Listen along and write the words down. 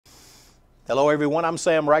Hello everyone, I'm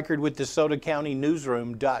Sam Reichard with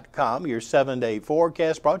DeSotoCountyNewsroom.com, your 7-day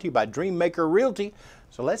forecast brought to you by Dreammaker Realty.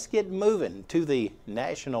 So let's get moving to the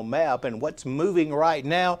national map and what's moving right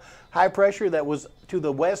now. High pressure that was to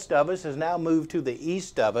the west of us has now moved to the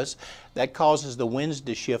east of us. That causes the winds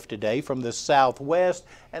to shift today from the southwest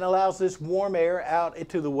and allows this warm air out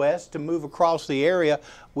to the west to move across the area.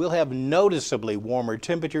 We'll have noticeably warmer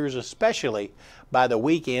temperatures, especially by the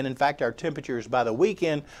weekend. In fact, our temperatures by the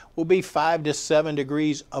weekend will be 5 to 7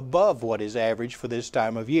 degrees above what is average for this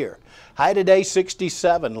time of year. High today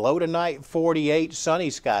 67, low tonight 48, sunny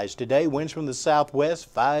skies today, winds from the southwest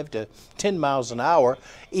 5 to 10 miles an hour.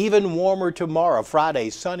 Even warmer tomorrow, Friday,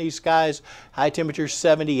 sunny skies, high temperature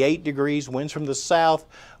 78 degrees, winds from the south.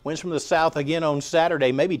 Winds from the south again on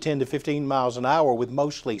Saturday, maybe 10 to 15 miles an hour with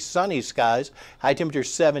mostly sunny skies. High temperature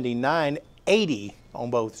 79, 80 on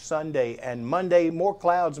both Sunday and Monday. More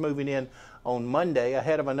clouds moving in on Monday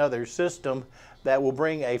ahead of another system that will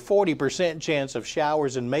bring a 40% chance of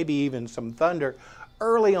showers and maybe even some thunder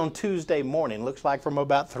early on Tuesday morning. Looks like from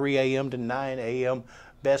about 3 a.m. to 9 a.m.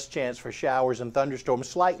 Best chance for showers and thunderstorms.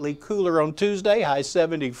 Slightly cooler on Tuesday, high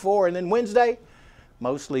 74, and then Wednesday,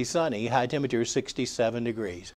 mostly sunny, high temperature 67 degrees.